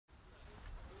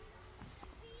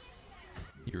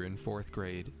You're in 4th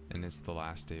grade, and it's the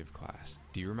last day of class.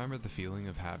 Do you remember the feeling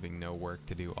of having no work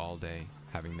to do all day,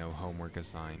 having no homework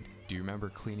assigned? Do you remember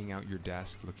cleaning out your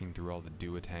desk, looking through all the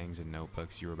duotangs and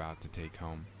notebooks you were about to take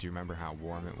home? Do you remember how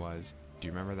warm it was? Do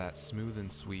you remember that smooth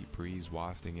and sweet breeze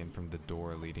wafting in from the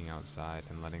door leading outside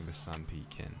and letting the sun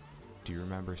peek in? Do you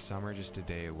remember summer just a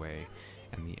day away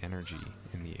and the energy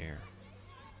in the air?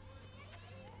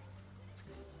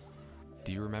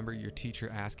 Do you remember your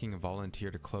teacher asking a volunteer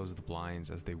to close the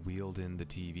blinds as they wheeled in the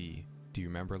TV? Do you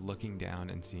remember looking down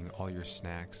and seeing all your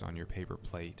snacks on your paper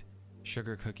plate?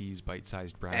 Sugar cookies,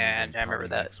 bite-sized brownies, and I remember party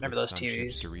that. mix Remember with those Sun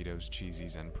Chips, TVs? Doritos,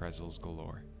 Cheesies, and pretzels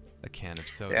galore. A can of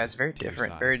soda. Yeah, it's very to your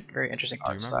different. side. Very interesting Do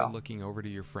you art remember style. looking over to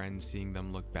your friends, seeing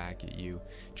them look back at you,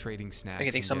 trading snacks? I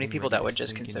think and so many getting people ready that to would just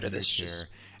sink consider into your this just chair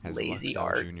as lazy Luxo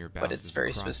art, Jr. but it's bounces very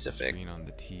across specific. the screen on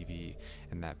the TV,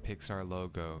 and that Pixar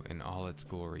logo in all its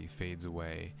glory fades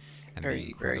away, and Very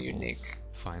The very Incredibles unique.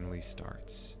 finally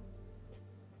starts.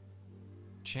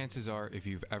 Chances are, if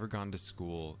you've ever gone to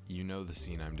school, you know the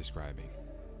scene I'm describing.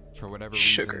 For whatever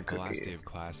Sugar reason, the last cookie. day of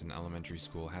class in elementary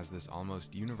school has this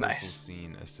almost universal Nice.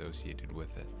 scene associated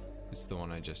with it. It's the one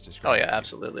I just Oh described. yeah, to you.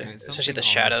 absolutely. And it's Especially the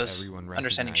something almost shadows. everyone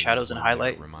Understanding recognizes shadows and when they're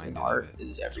highlights in reminded of art it.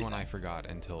 is It's one I everything. forgot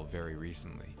until very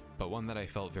recently, but one that I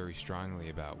felt very strongly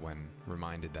about when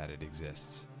reminded that it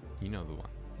exists. You know the one.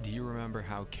 Do you remember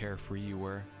how carefree you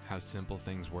were? How simple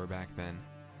things were back then?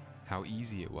 How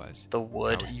easy it was? The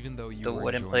wood. How even though you The were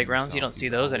wooden enjoying playgrounds, you yourself, don't see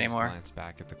would those always anymore. glance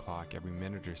back at the clock every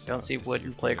minute or so. Don't see to wooden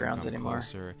your freedom playgrounds come anymore.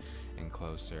 Closer and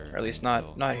closer. Or at least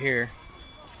until not here.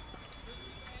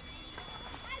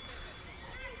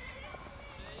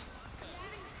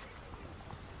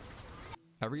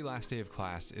 Every last day of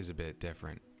class is a bit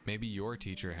different. Maybe your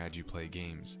teacher had you play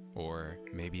games, or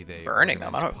maybe they Burning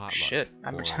them. organized I don't. potluck, Shit.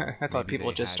 or I thought maybe people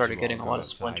they just had started you getting all a go lot of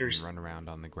outside splinters. and run around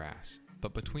on the grass.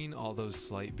 But between all those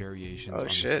slight variations Oh on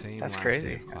shit, the same that's last crazy.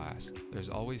 day of class, there's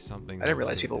always something I didn't that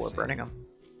realize stayed people the were same. burning them.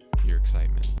 Your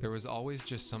excitement. There was always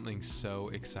just something so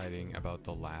exciting about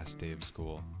the last day of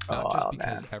school. Not Oh just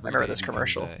because man, I every remember day this becomes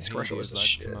commercial. a, This "Hey commercial dude, was the let's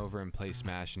shit. come over and play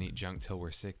Smash and eat junk till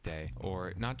we're sick" day,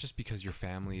 or not just because your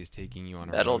family is taking you on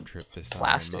a Metal road trip this summer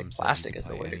plastic. and mom says you Plastic can is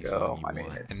the play way to any go. song you I mean,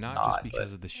 want, it's and not not, just but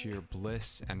because of the sheer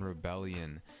bliss and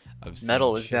rebellion of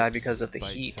metal seeing is bad chips, because of the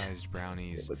heat. bite-sized It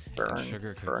brownies, would and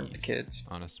sugar burn the cookies kids.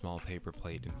 on a small paper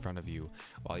plate in front of you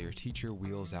while your teacher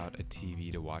wheels out a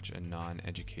TV to watch a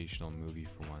non-educational movie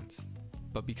for once.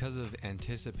 But because of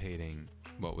anticipating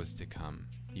what was to come,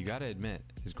 you gotta admit,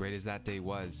 as great as that day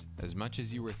was, as much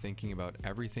as you were thinking about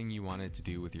everything you wanted to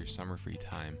do with your summer free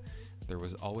time, there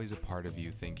was always a part of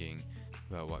you thinking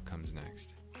about what comes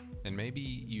next. And maybe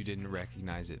you didn't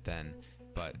recognize it then,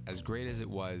 but as great as it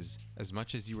was, as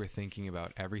much as you were thinking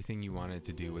about everything you wanted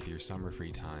to do with your summer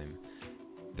free time,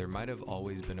 there might have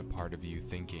always been a part of you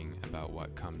thinking about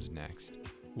what comes next.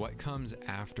 What comes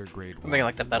after grade 1? thinking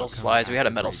like the metal What comes slides. We had a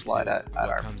after metal grade slide 2? at What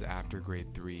our comes after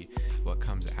grade 3? What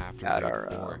comes after at grade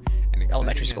our, 4? And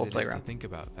elementary exciting school as it is playground. to think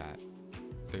about that,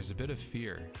 there's a bit of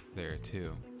fear there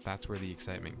too. That's where the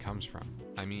excitement comes from.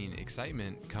 I mean,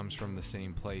 excitement comes from the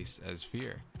same place as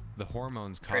fear. The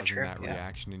hormones Very causing true, that yeah.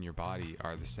 reaction in your body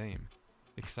are the same.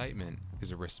 Excitement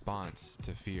is a response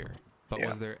to fear. But Yeah.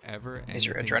 was there ever Is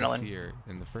your anything to adrenaline? fear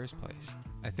in the first place?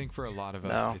 I think for a lot of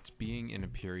us, No. it's being in a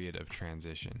period of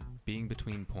transition, being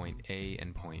between point A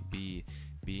and point B,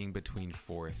 being between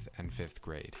 4th and 5th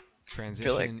grade.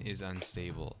 Transition is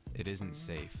unstable. It isn't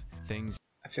safe. Things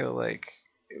I feel like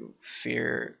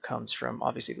fear comes from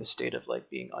obviously the state of like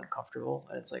being uncomfortable,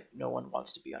 and it's like no one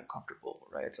wants to be uncomfortable,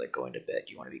 right? It's like going to bed,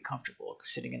 you want to be comfortable.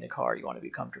 Sitting in the car, you want to be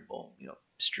comfortable.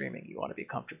 Streaming, you want to be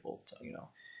comfortable. So,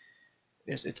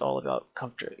 it's all about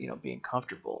comfort. Being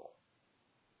comfortable.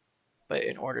 But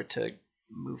in order to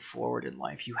move forward in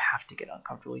life, you have to get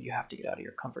uncomfortable. You have to get out of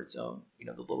your comfort zone.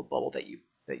 The little bubble that you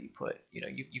put.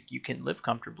 You can live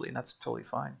comfortably, and that's totally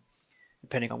fine,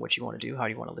 depending on what you want to do, how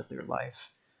you want to live your life.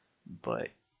 But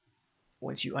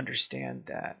once you understand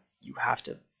that you have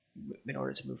to, in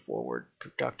order to move forward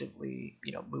productively,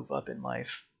 move up in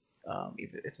life,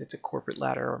 if it's a corporate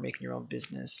ladder or making your own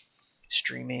business,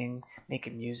 streaming,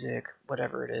 making music,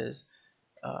 whatever it is,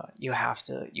 you have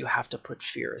to put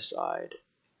fear aside,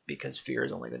 because fear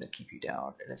is only going to keep you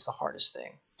down, and it's the hardest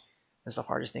thing. It's the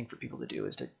hardest thing for people to do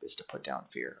is to put down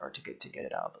fear, or to get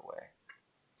it out of the way.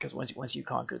 Because once you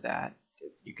conquer that,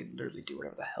 you can literally do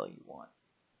whatever the hell you want.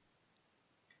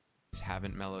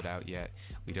 haven't mellowed out yet.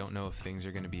 We don't know if things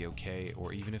are going to be okay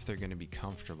or even if they're going to be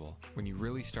comfortable. When you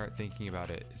really start thinking about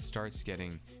it, it starts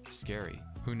getting scary.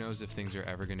 Who knows if things are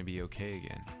ever going to be okay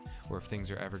again, or if things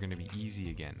are ever going to be easy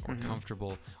again, or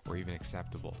comfortable, or even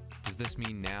acceptable. Does this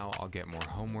mean now I'll get more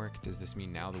homework? Does this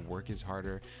mean now the work is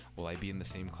harder? Will I be in the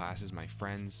same class as my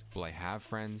friends? Will I have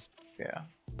friends? Yeah.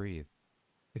 Breathe.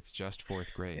 It's just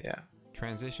 4th grade. Yeah.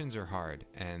 Transitions are hard,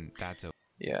 and that's okay.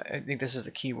 Yeah, I think this is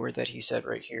the key word that he said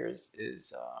right here is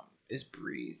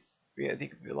breathe. Yeah, I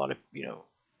think a lot of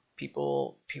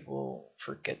people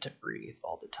forget to breathe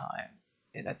all the time,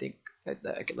 and I think that,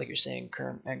 like you're saying,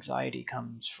 current anxiety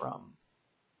comes from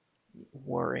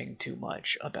worrying too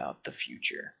much about the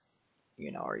future,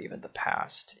 or even the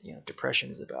past.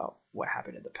 Depression is about what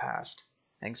happened in the past.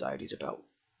 Anxiety is about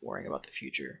worrying about the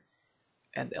future,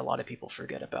 and a lot of people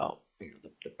forget about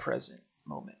the present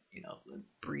moment.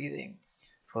 Breathing,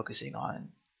 focusing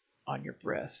on your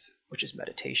breath, which is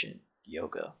meditation,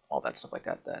 yoga, all that stuff like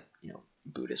that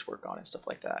Buddhists work on and stuff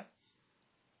like that.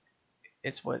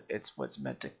 It's what's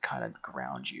meant to kind of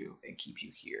ground you and keep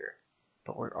you here.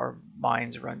 But our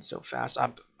minds run so fast.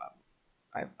 I'm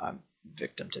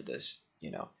victim to this,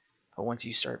 But once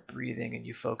you start breathing and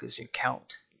you focus and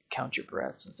count your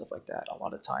breaths and stuff like that, a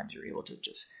lot of times you're able to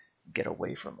just get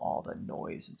away from all the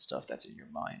noise and stuff that's in your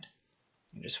mind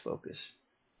and just focus.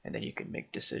 And then you can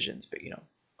make decisions, but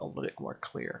a little bit more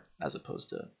clear, as opposed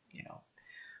to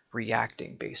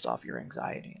reacting based off your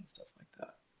anxiety and stuff like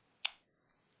that.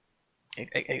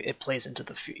 It plays into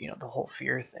the the whole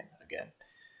fear thing again.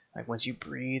 Like once you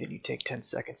breathe and you take 10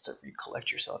 seconds to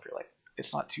recollect yourself, you're like,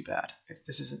 it's not too bad.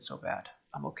 This isn't so bad.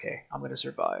 I'm okay. I'm gonna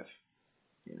survive.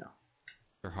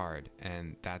 They're hard,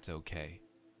 and that's okay.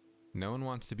 No one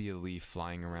wants to be a leaf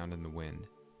flying around in the wind.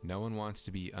 No one wants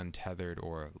to be untethered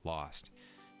or lost.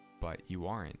 But you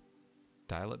aren't.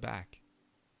 Dial it back.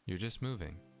 You're just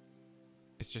moving.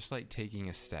 It's just like taking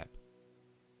a step.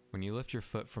 When you lift your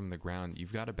foot from the ground,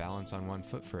 you've got to balance on one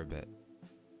foot for a bit.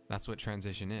 That's what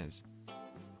transition is.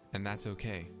 And that's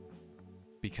okay.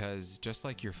 Because just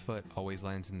like your foot always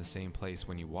lands in the same place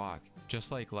when you walk,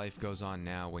 just like life goes on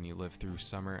now when you live through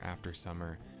summer after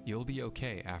summer, you'll be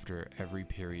okay after every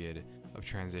period of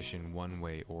transition one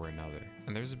way or another.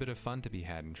 And there's a bit of fun to be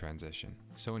had in transition.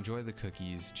 So enjoy the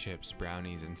cookies, chips,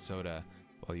 brownies, and soda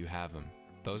while you have them.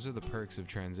 Those are the perks of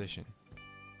transition.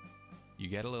 You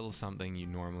get a little something you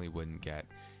normally wouldn't get,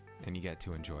 and you get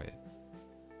to enjoy it.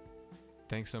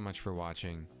 Thanks so much for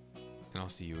watching, and I'll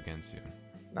see you again soon.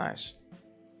 Nice.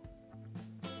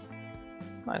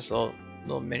 Nice little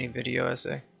mini video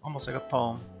essay, almost like a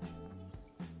poem.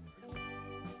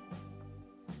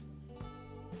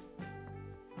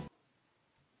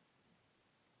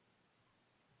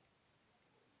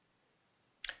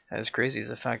 And it's crazy is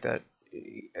the fact that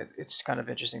it's kind of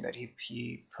interesting that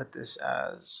he put this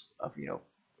as of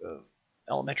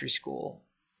elementary school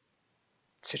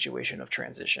situation of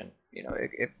transition.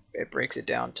 It breaks it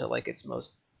down to like its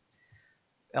most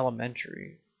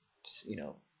elementary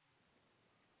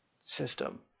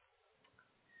system,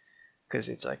 because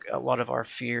it's like a lot of our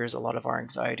fears, a lot of our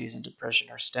anxieties and depression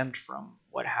are stemmed from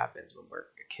what happens when we're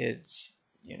kids.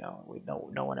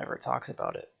 No one ever talks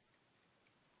about it.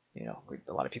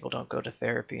 A lot of people don't go to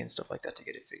therapy and stuff like that to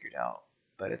get it figured out.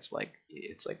 But it's like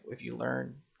if you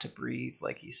learn to breathe,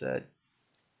 like he said,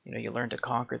 you learn to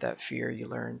conquer that fear. You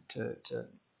learn to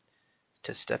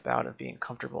step out of being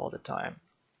comfortable all the time.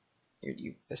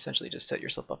 You essentially just set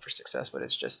yourself up for success. But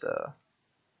it's just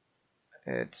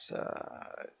an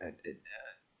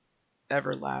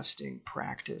everlasting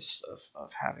practice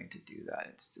of having to do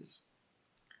that.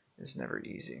 It's never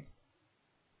easy.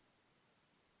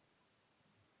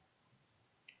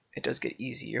 It does get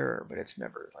easier, but it's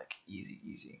never like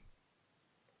easy.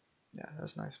 Yeah,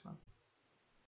 that's nice, man.